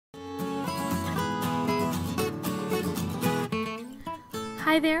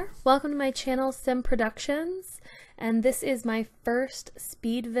Hi there, welcome to my channel SimProductions, and this is my first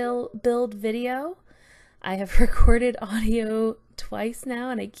speed build video. I have recorded audio twice now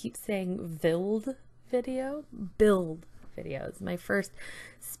and I keep saying build video. It's my first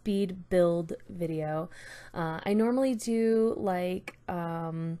speed build video. I normally do like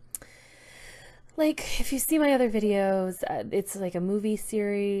if you see my other videos, it's like a movie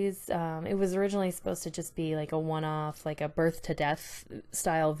series. It was originally supposed to just be like a one-off, like a birth to death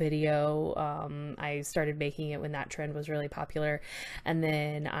style video. I started making it when that trend was really popular, and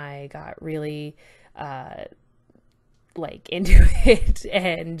then I got really like into it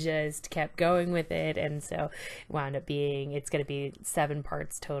and just kept going with it, and so it wound up being, it's going to be 7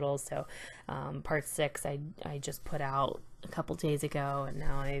 parts total. So part 6 I just put out a couple days ago, and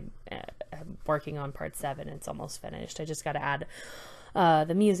now I'm working on part 7. It's almost finished. I just got to add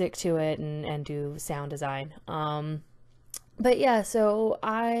the music to it and do sound design. But yeah, so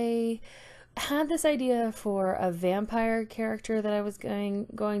I had this idea for a vampire character that I was going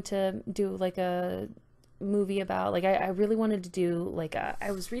to do like a movie about. Like I really wanted to do like I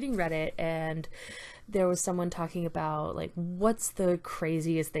was reading Reddit, and there was someone talking about like, what's the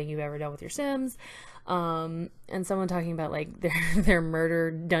craziest thing you've ever done with your Sims, and someone talking about like their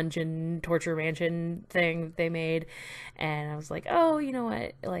murder dungeon torture mansion thing they made. And I was like, oh, you know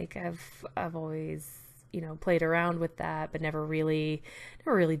what, like I've always, you know, played around with that, but never really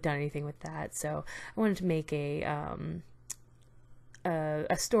done anything with that. So I wanted to make a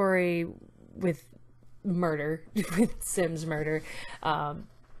story with murder with Sims murder.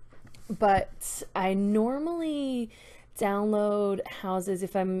 But I normally download houses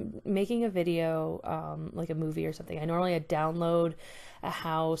if I'm making a video, like a movie or something. I normally download a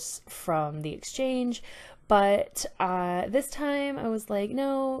house from the exchange, but this time I was like,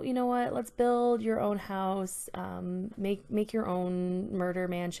 no, you know what, let's build your own house, make your own murder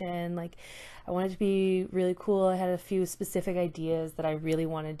mansion. Like, I wanted it to be really cool. I had a few specific ideas that I really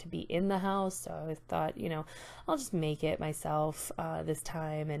wanted to be in the house, so I thought, you know, I'll just make it myself this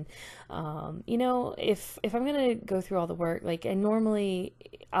time. And you know, if I'm gonna go through all the work, like, I normally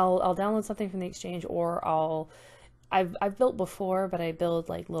I'll download something from the exchange, or I've built before, but I build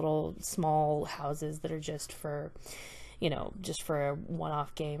like little small houses that are just for, you know, just for a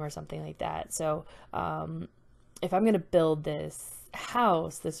one-off game or something like that. So if I'm gonna build this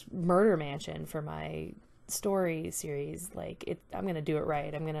house, this murder mansion for my story series, like I'm gonna do it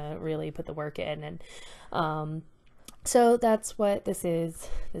right. I'm gonna really put the work in, and so that's what this is.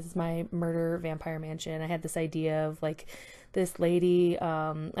 This is my murder vampire mansion. I had this idea of like this lady.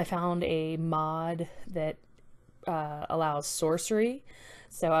 I found a mod that allows sorcery,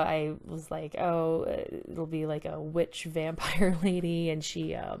 so I was like, oh, it'll be like a witch vampire lady, and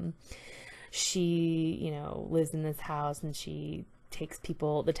she you know, lives in this house, and she takes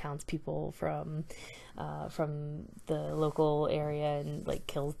the townspeople from the local area and like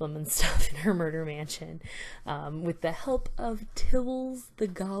kills them and stuff in her murder mansion, with the help of Tibbles the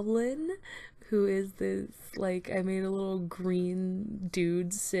goblin, who is this, like, I made a little green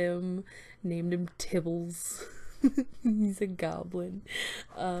dude sim, named him Tibbles. He's a goblin.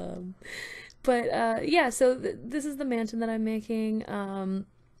 Yeah, so this is the mansion that I'm making. And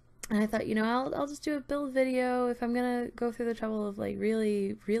I thought, you know, I'll just do a build video if I'm gonna go through the trouble of like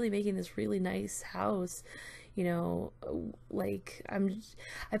really making this really nice house. You know, like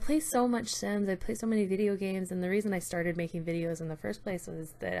I play so much Sims, I play so many video games, and the reason I started making videos in the first place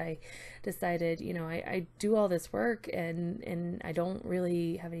was that I decided, you know, I do all this work and I don't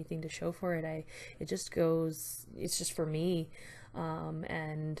really have anything to show for it. It's just for me.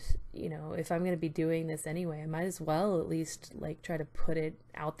 And you know, if I'm going to be doing this anyway, I might as well at least like try to put it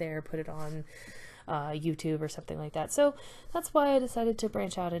out there, put it on YouTube or something like that. So that's why I decided to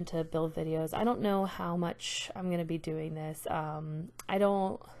branch out into build videos. I don't know how much I'm going to be doing this. I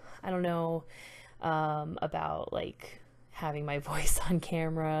don't know about like having my voice on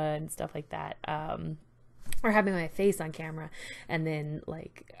camera and stuff like that, or having my face on camera, and then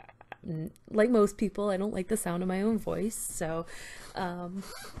like most people, I don't like the sound of my own voice. So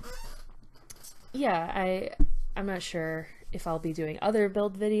yeah, I'm not sure if I'll be doing other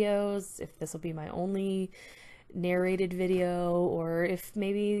build videos, if this will be my only narrated video, or if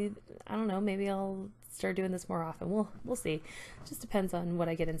maybe, I don't know, maybe I'll start doing this more often. We'll see. It just depends on what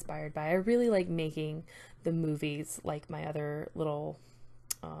I get inspired by. I really like making the movies, like my other little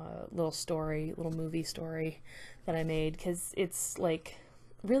movie story that I made, because it's like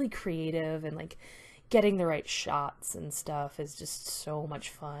really creative and like getting the right shots and stuff is just so much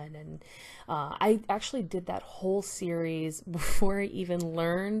fun. And I actually did that whole series before I even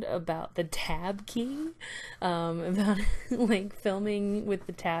learned about the tab key, about like filming with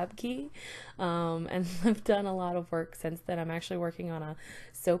the tab key. And I've done a lot of work since then. I'm actually working on a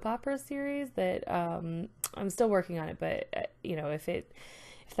soap opera series that I'm still working on it, but you know, if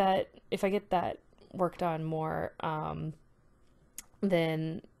I get that worked on more,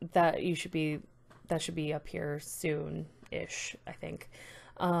 then that should be up here soon-ish, I think.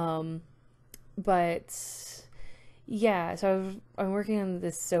 But yeah, so I'm working on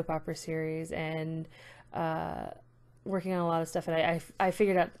this soap opera series and working on a lot of stuff, and I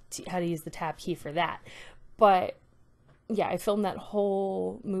figured out how to use the tab key for that. But yeah, I filmed that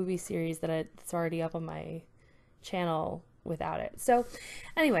whole movie series that's already up on my channel without it. So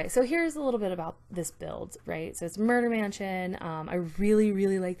anyway, so here's a little bit about this build, right? So it's Murder Mansion. I really,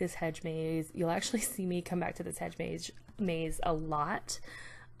 really like this hedge maze. You'll actually see me come back to this hedge maze a lot.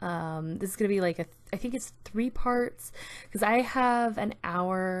 This is gonna be like I think it's 3 parts, because I have an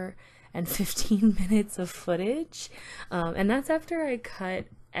hour and 15 minutes of footage, and that's after I cut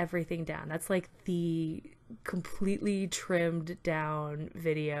everything down. That's like the completely trimmed down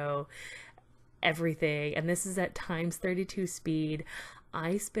video, everything, and this is at ×32 speed.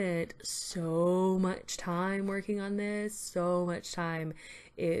 I spent so much time working on this, so much time.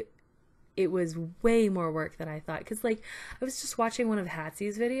 It was way more work than I thought, because like I was just watching one of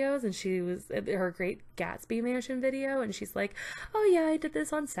Hatsie's videos, and she was her Great Gatsby Mansion video, and she's like, oh yeah, I did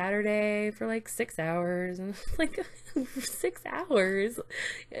this on Saturday for like 6 hours, and like 6 hours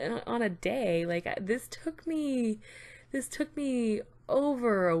on a day. Like this took me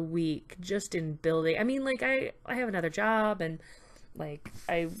over a week just in building. I mean, like I have another job, and like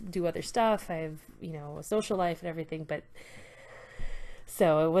I do other stuff. I have, you know, a social life and everything, but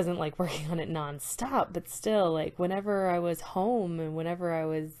so it wasn't like working on it nonstop, but still, like whenever I was home and whenever I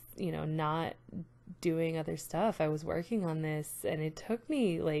was, you know, not doing other stuff, I was working on this, and it took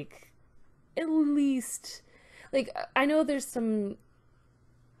me like at least, like, I know there's some,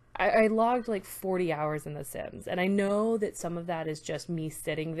 I logged like 40 hours in The Sims, and I know that some of that is just me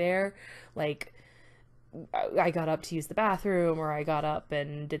sitting there, like I got up to use the bathroom, or I got up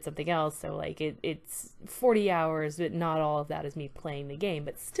and did something else, so like it's 40 hours, but not all of that is me playing the game.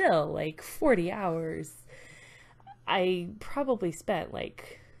 But still, like 40 hours, I probably spent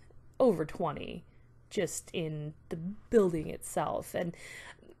like over 20 just in the building itself. And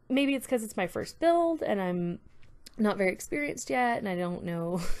maybe it's because it's my first build and I'm not very experienced yet, and I don't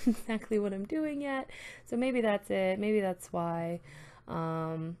know exactly what I'm doing yet, so maybe that's it, maybe that's why.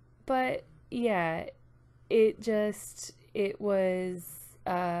 But yeah, it was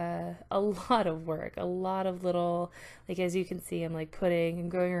a lot of work, a lot of little, like, as you can see, I'm like putting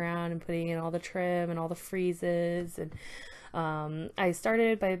and going around and putting in all the trim and all the freezes. And I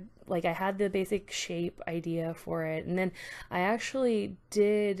started by, like, I had the basic shape idea for it, and then I actually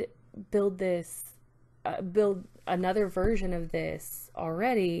did build another version of this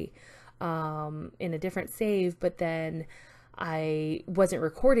already in a different save, but then I wasn't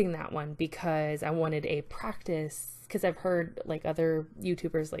recording that one because I wanted a practice, because I've heard like other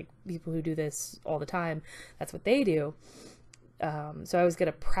YouTubers, like people who do this all the time, that's what they do. So I was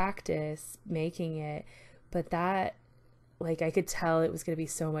gonna practice making it, but that, like, I could tell it was gonna be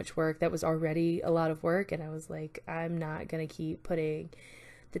so much work. That was already a lot of work, and I was like, I'm not gonna keep putting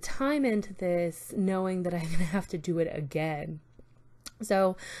the time into this knowing that I'm gonna have to do it again.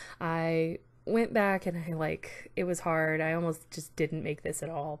 So I went back, and it was hard. I almost just didn't make this at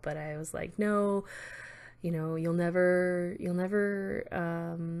all, but I was like, no, you know, you'll never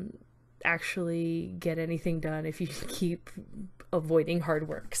actually get anything done if you keep avoiding hard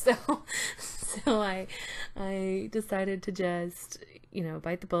work. So I decided to just, you know,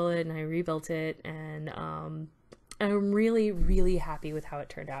 bite the bullet, and I rebuilt it, and I'm really, really happy with how it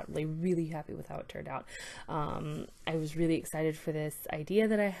turned out. Like, really happy with how it turned out. I was really excited for this idea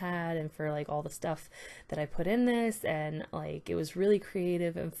that I had, and for like all the stuff that I put in this, and like it was really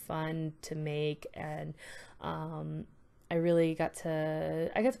creative and fun to make. And I really got to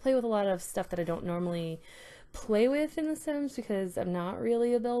play with a lot of stuff that I don't normally play with in The Sims, because I'm not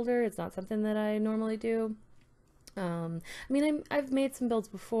really a builder. It's not something that I normally do. I mean, I've made some builds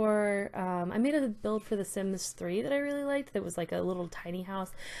before. I made a build for The Sims 3 that I really liked, that was like a little tiny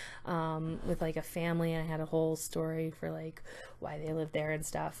house with like a family, and I had a whole story for like why they lived there and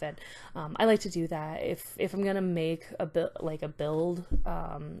stuff. And I like to do that if I'm gonna make a build.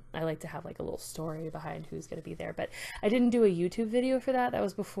 I like to have like a little story behind who's gonna be there. But I didn't do a YouTube video for that. That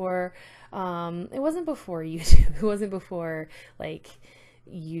was before. It wasn't before YouTube. It wasn't before like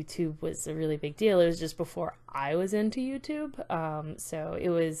YouTube was a really big deal. It was just before I was into YouTube. So it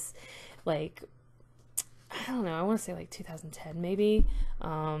was like, I don't know, I want to say like 2010 maybe.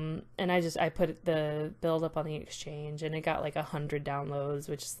 And I put the build up on the exchange and it got like 100 downloads,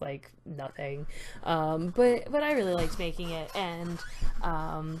 which is like nothing. But I really liked making it. And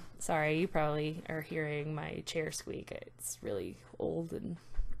sorry, you probably are hearing my chair squeak. It's really old and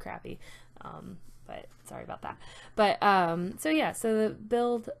crappy. But sorry about that. But so yeah, so the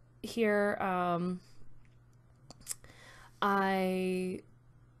build here, I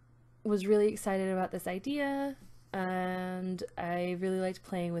was really excited about this idea, and I really liked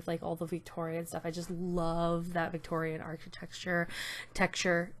playing with like all the Victorian stuff. I just love that Victorian architecture,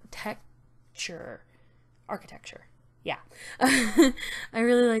 architecture. Yeah. I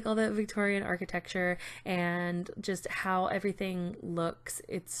really like all that Victorian architecture and just how everything looks.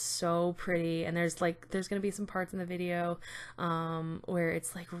 It's so pretty, and there's gonna be some parts in the video where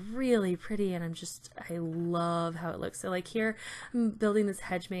it's like really pretty, and I love how it looks. So like here I'm building this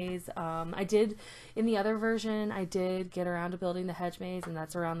hedge maze. I did, in the other version, I did get around to building the hedge maze, and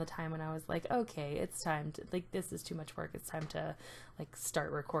that's around the time when I was like, okay, it's time to, like, this is too much work, it's time to like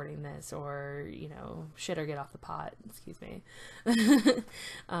start recording this, or, you know, shit or get off the pot, excuse me.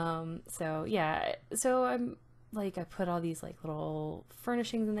 So yeah, so I'm like, I put all these like little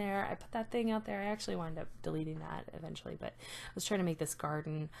furnishings in there. I put that thing out there. I actually wound up deleting that eventually, but I was trying to make this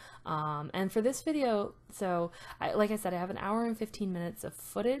garden. And for this video, so like I said, I have an hour and 15 minutes of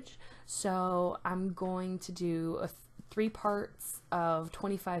footage. So I'm going to do 3 parts of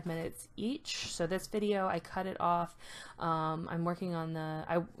 25 minutes each. So this video, I cut it off. I'm working on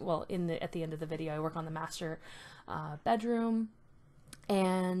at the end of the video, I work on the master bedroom,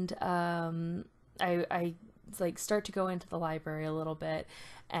 and I like start to go into the library a little bit,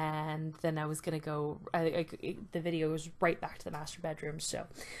 and then I was gonna go, the video was right back to the master bedroom, so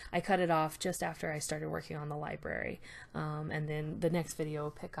I cut it off just after I started working on the library, and then the next video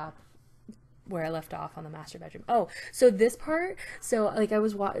will pick up where I left off on the master bedroom. Oh, so this part, so like I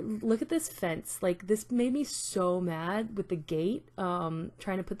was look at this fence. Like, this made me so mad with the gate,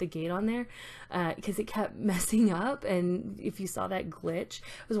 trying to put the gate on there, because it kept messing up. And if you saw that glitch,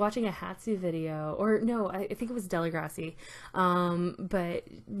 I was watching a Hatsu video, or no, I think it was Deligrassi, but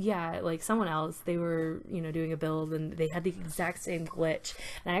yeah, like someone else, they were, you know, doing a build, and they had the exact same glitch,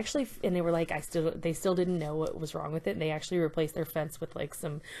 and they were like, they still didn't know what was wrong with it, and they actually replaced their fence with like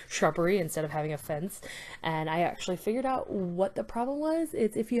some shrubbery instead of having a fence. And I actually figured out what the problem was.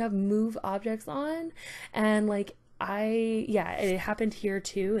 It's if you have move objects on, and like it happened here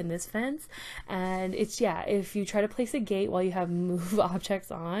too in this fence. And it's, yeah, if you try to place a gate while you have move objects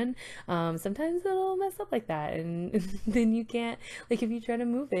on, sometimes it'll mess up like that, and then you can't, like, if you try to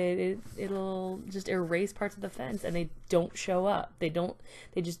move it, it'll just erase parts of the fence, and they don't show up. They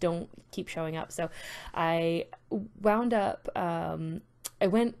just don't keep showing up. So I wound up, I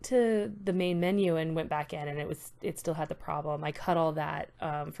went to the main menu and went back in, and it still had the problem. I cut all that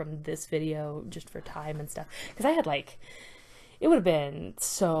from this video just for time and stuff, because I had like, it would have been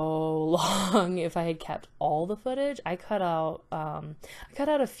so long if I had kept all the footage. I cut out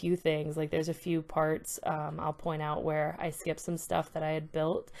a few things. Like, there's a few parts I'll point out where I skipped some stuff that I had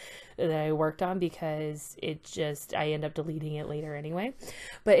built, that I worked on, because I end up deleting it later anyway.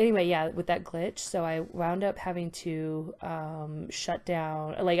 But anyway, yeah, with that glitch, so I wound up having to shut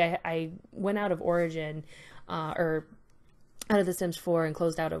down, like I went out of Origin, or out of The Sims 4 and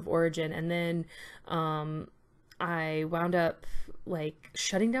closed out of Origin, and then I wound up like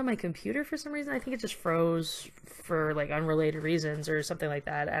shutting down my computer for some reason. I think it just froze for like unrelated reasons or something like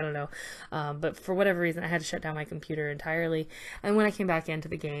that. I don't know. But for whatever reason, I had to shut down my computer entirely. And when I came back into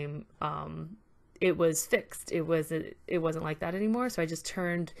the game, it was fixed. It wasn't like that anymore. So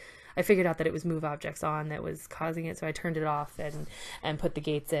I figured out that it was move objects on that was causing it. So I turned it off and put the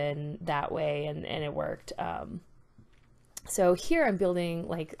gates in that way, and it worked. So here I'm building,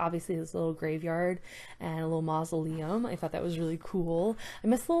 like, obviously this little graveyard and a little mausoleum. I thought that was really cool. I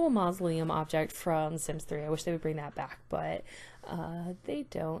miss the little mausoleum object from Sims 3. I wish they would bring that back, but they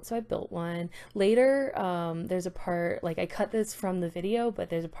don't. So I built one. Later, there's a part, like, I cut this from the video,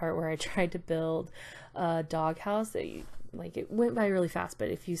 but there's a part where I tried to build a doghouse. Like, it went by really fast, but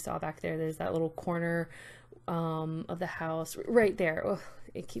if you saw back there, there's that little corner of the house right there. Oh,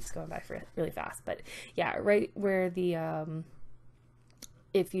 it keeps going by for really fast, but yeah, right where the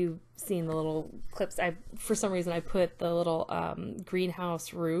if you've seen the little clips, for some reason I put the little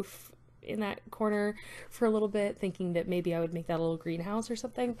greenhouse roof in that corner for a little bit, thinking that maybe I would make that a little greenhouse or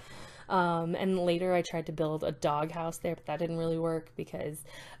something. And later I tried to build a dog house there, but that didn't really work, because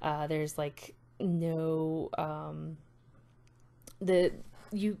there's like no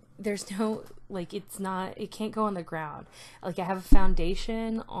there's no, like, it can't go on the ground. Like, I have a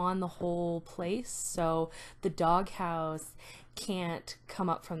foundation on the whole place, so the doghouse can't come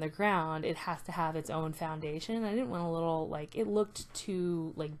up from the ground. It has to have its own foundation. I didn't want a little, like, it looked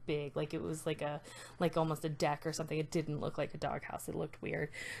too, like, big, like it was like almost a deck or something. It didn't look like a doghouse. It looked weird,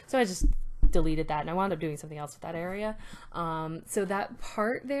 so I just deleted that, and I wound up doing something else with that area. So that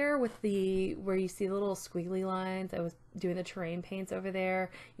part there with where you see the little squiggly lines, I was doing the terrain paints over there.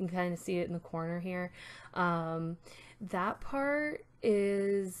 You can kind of see it in the corner here. That part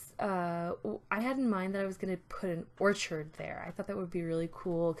is, I had in mind that I was going to put an orchard there. I thought that would be really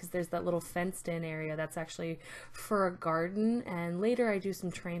cool because there's that little fenced in area that's actually for a garden, and later I do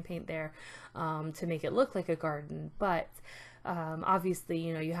some terrain paint there to make it look like a garden. But obviously,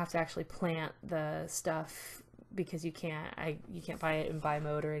 you have to actually plant the stuff because you can't buy it in buy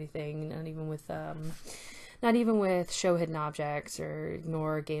mode or anything, not even with show hidden objects or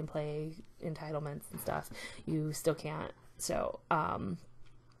ignore gameplay entitlements and stuff. You still can't. So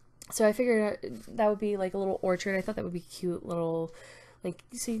so I figured that would be like a little orchard. I thought that would be cute, little, like,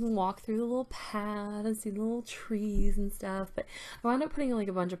 so you can walk through the little path and see the little trees and stuff. But I wound up putting like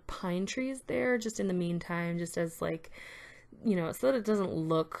a bunch of pine trees there just in the meantime, just as like, so that it doesn't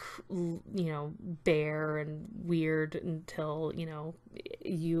look, bare and weird until,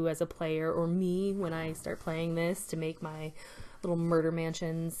 you as a player, or me when I start playing this to make my little Murder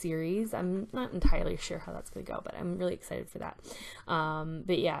Mansion series. I'm not entirely sure how that's going to go, but I'm really excited for that.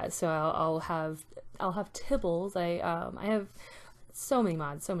 But yeah, so I'll have Tibbles. I have so many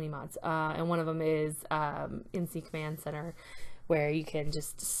mods, and one of them is NC Command Center, where you can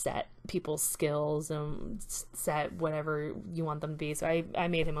just set people's skills and set whatever you want them to be. So I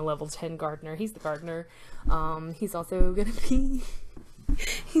made him a level 10 gardener. He's the gardener. He's also gonna be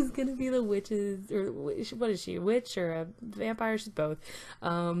he's gonna be the witches, or what is she, a witch or a vampire? She's both.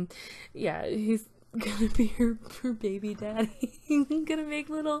 Yeah, he's gonna be her baby daddy. He's gonna make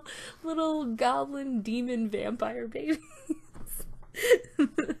little goblin demon vampire babies.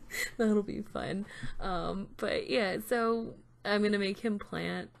 That'll be fun. But yeah, so I'm gonna make him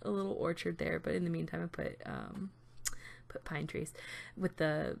plant a little orchard there, but in the meantime I put pine trees with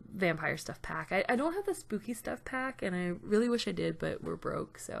the vampire stuff pack. I don't have the spooky stuff pack, and I really wish I did, but we're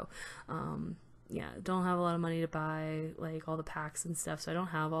broke, so yeah, don't have a lot of money to buy like all the packs and stuff, so I don't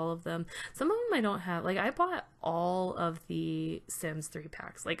have all of them. Some of them I don't have. Like, I bought all of the Sims 3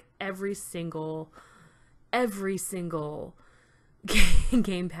 packs, like every single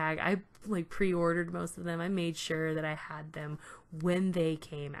game pack. I like pre-ordered most of them. I made sure that I had them when they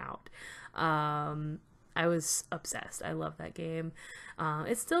came out. I was obsessed. I love that game.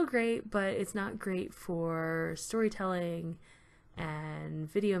 It's still great, but it's not great for storytelling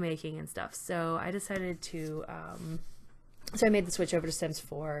and video making and stuff. So I decided to so I made the switch over to Sims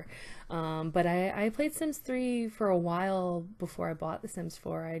 4. But I played Sims 3 for a while before I bought the Sims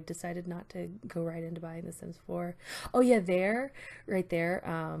 4. I decided not to go right into buying the Sims 4. Oh yeah, right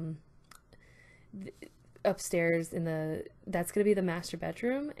there, upstairs that's gonna be the master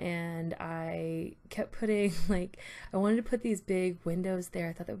bedroom, and I kept putting, like, I wanted to put these big windows there.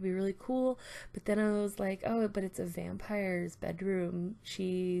 I thought that would be really cool, but then I was like, oh, but it's a vampire's bedroom.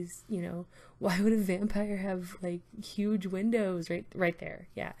 She's, why would a vampire have like huge windows right there?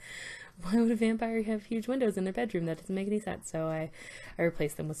 Yeah, why would a vampire have huge windows in their bedroom? That doesn't make any sense. So I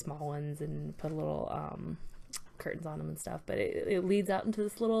replaced them with small ones and put a little curtains on them and stuff. But it leads out into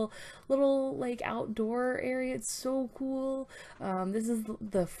this little like outdoor area. It's so cool. This is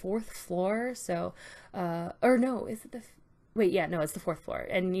the 4th floor, so or no, is it the wait, yeah, no, it's the 4th floor.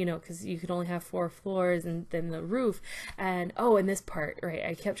 And because you could only have 4 floors, and then the roof. And oh, and this part, right,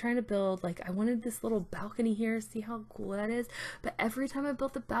 I kept trying to build, like, I wanted this little balcony here. See how cool that is? But every time I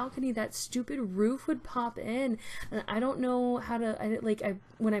built the balcony, that stupid roof would pop in, and I don't know how to,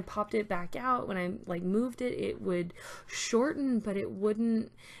 when I popped it back out, when I like moved it, it would shorten, but it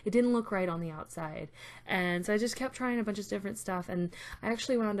didn't look right on the outside. And so I just kept trying a bunch of different stuff, and I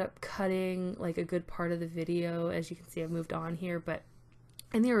actually wound up cutting like a good part of the video. As you can see, I've moved on here, but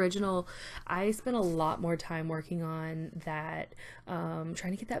in the original, I spent a lot more time working on that, trying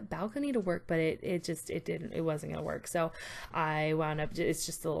to get that balcony to work, but it wasn't gonna work. So I wound up, it's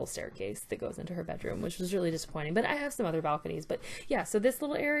just a little staircase that goes into her bedroom, which was really disappointing. But I have some other balconies. But yeah, so this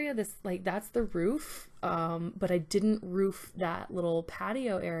little area, that's the roof, but I didn't roof that little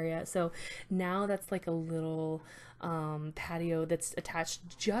patio area. So now that's like a little patio that's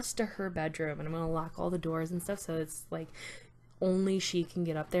attached just to her bedroom, and I'm gonna lock all the doors and stuff, so it's like only she can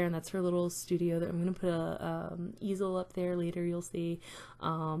get up there, and that's her little studio. That I'm gonna put a easel up there later, you'll see.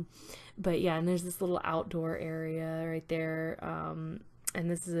 But yeah, and there's this little outdoor area right there, and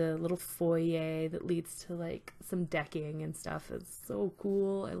this is a little foyer that leads to like some decking and stuff. It's so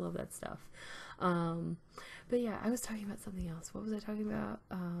cool. I love that stuff. Um, but yeah, I was talking about something else. What was I talking about?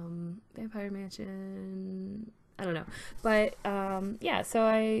 Vampire Mansion. I don't know. But yeah,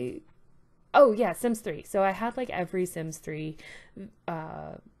 so oh yeah, Sims 3. So I had like every Sims 3,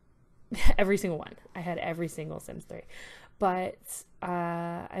 uh, every single one. I had every single Sims 3. But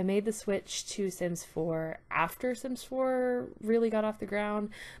I made the switch to Sims 4 after Sims 4 really got off the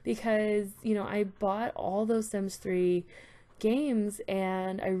ground because, you know, I bought all those Sims 3 games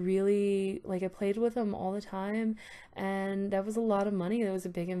and I really, like, I played with them all the time, and that was a lot of money. That was a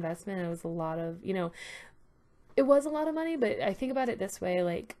big investment. It was a lot of, you know, it was a lot of money, but I think about it this way,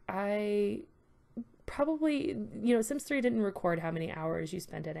 like, I probably, you know, Sims 3 didn't record how many hours you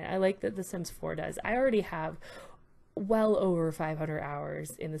spent in it. I like that the Sims 4 does. I already have well over 500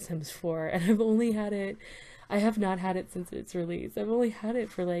 hours in The Sims 4, and I have not had it since its release. I've only had it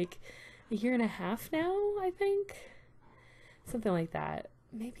for like a year and a half now, I think. Something like that.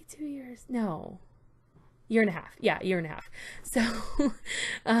 Maybe 2 years. No. Year and a half. Yeah, year and a half. So,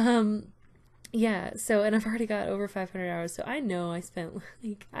 um, yeah, so, and I've already got over 500 hours, so I know I spent,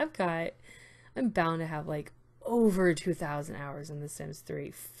 like, I'm bound to have like over 2,000 hours in The Sims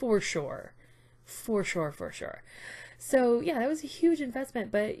 3, for sure. For sure, for sure. So yeah, that was a huge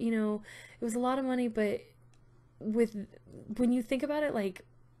investment, but you know, it was a lot of money, but with when you think about it, like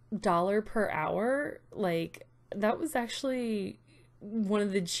dollar per hour, like that was actually one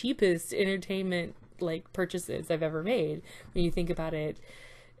of the cheapest entertainment like purchases I've ever made when you think about it,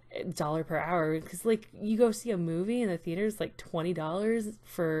 dollar per hour, because like you go see a movie in the theaters like $20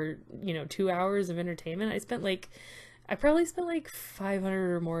 for, you know, 2 hours of entertainment. I probably spent like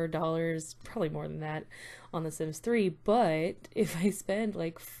 500 or more dollars, probably more than that, on The Sims 3. But if I spend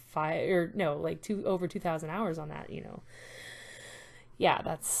like five or no, like over 2,000 hours on that, you know, yeah,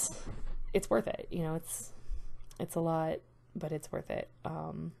 it's worth it. You know, it's a lot, but it's worth it.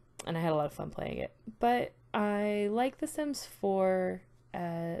 And I had a lot of fun playing it. But I like The Sims 4,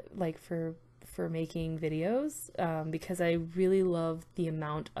 like for making videos, because I really love the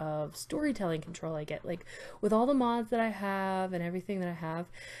amount of storytelling control I get. Like with all the mods that I have and everything that I have,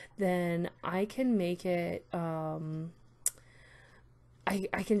 then I can make it, I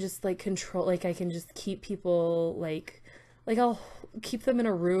can just like control, like I can just keep people like I'll keep them in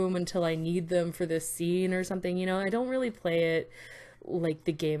a room until I need them for this scene or something, you know. I don't really play it like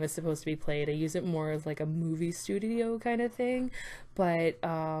the game is supposed to be played. I use it more as like a movie studio kind of thing. But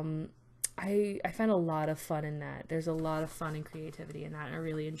I find a lot of fun in that. There's a lot of fun and creativity in that, and I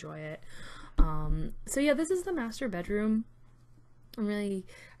really enjoy it. So yeah, this is the master bedroom. I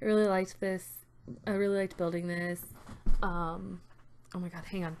really liked this. I really liked building this. Oh my god,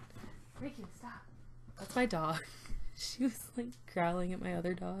 hang on. Ricky, stop. That's my dog. She was like growling at my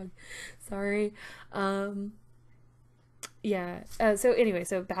other dog. Sorry. Yeah. So anyway,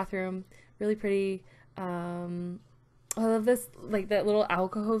 so bathroom, really pretty. I love this, like that little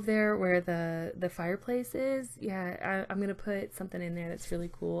alcove there where the fireplace is. Yeah, I'm gonna put something in there that's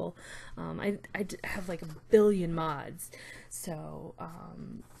really cool. I have like a billion mods, so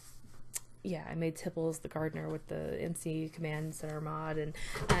yeah, I made Tibbles the gardener with the MC Command Center mod,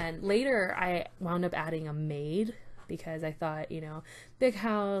 and later I wound up adding a maid because I thought, you know, big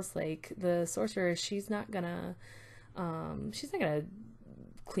house, like the sorceress, she's not gonna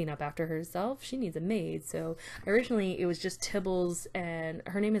clean up after herself. She needs a maid. So originally it was just Tibbles, and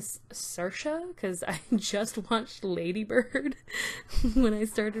her name is Saoirse because I just watched Ladybird when I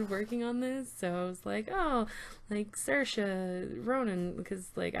started working on this. So I was like, oh, like Saoirse Ronan, because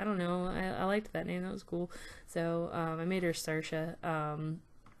like I don't know, I liked that name. That was cool. So I made her Saoirse.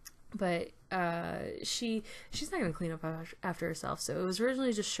 But she's not gonna clean up after herself. So it was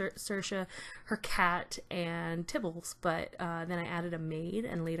originally just Saoirse, her cat, and Tibbles. But then I added a maid,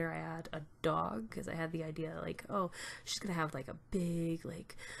 and later I add a dog because I had the idea like, oh, she's gonna have like a big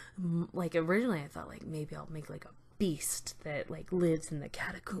like originally I thought like maybe I'll make like a beast that like lives in the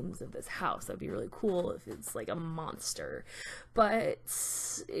catacombs of this house. That'd be really cool if it's like a monster, but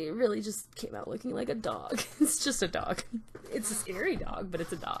it really just came out looking like a dog. It's just a dog. It's a scary dog, but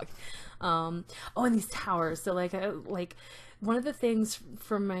it's a dog. Oh, and these towers. So like one of the things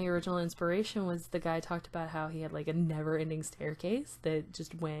from my original inspiration was the guy talked about how he had like a never-ending staircase that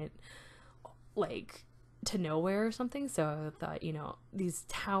just went like to nowhere or something. So I thought, you know, these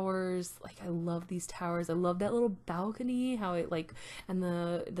towers, like I love these towers. I love that little balcony, how it like, and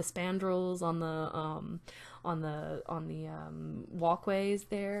the spandrels on the walkways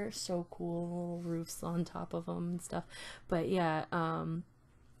there, so cool, roofs on top of them and stuff. But yeah,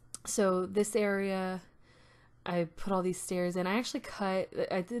 so this area, I put all these stairs in. I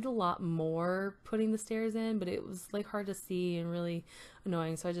did a lot more putting the stairs in, but it was like hard to see and really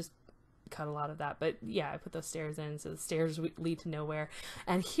annoying, so I just cut a lot of that. But yeah, I put those stairs in, so the stairs lead to nowhere.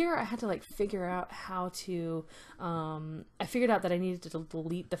 And here I had to like figure out how to I figured out that I needed to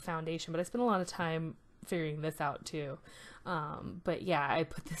delete the foundation, but I spent a lot of time figuring this out too. But yeah, I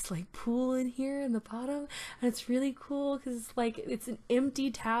put this like pool in here in the bottom, and it's really cool because it's like it's an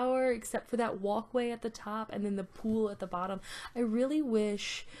empty tower except for that walkway at the top and then the pool at the bottom. I really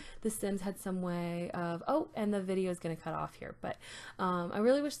wish The Sims had some way of, oh, and the video is gonna cut off here, but I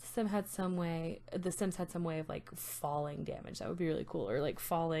really wish The Sims had some way of like falling damage. That would be really cool, or like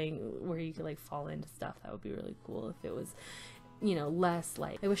falling where you could like fall into stuff. That would be really cool if it was, you know, less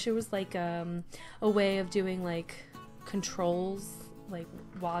like, I wish it was like a way of doing like controls, like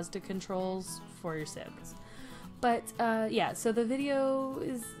WASD controls for your Sims. But yeah, so the video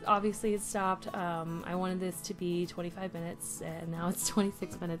is obviously it stopped. I wanted this to be 25 minutes and now it's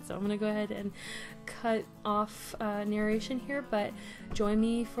 26 minutes, so I'm gonna go ahead and cut off narration here, but join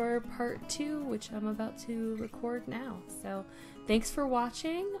me for part 2, which I'm about to record now. So thanks for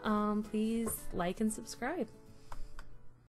watching. Please like and subscribe.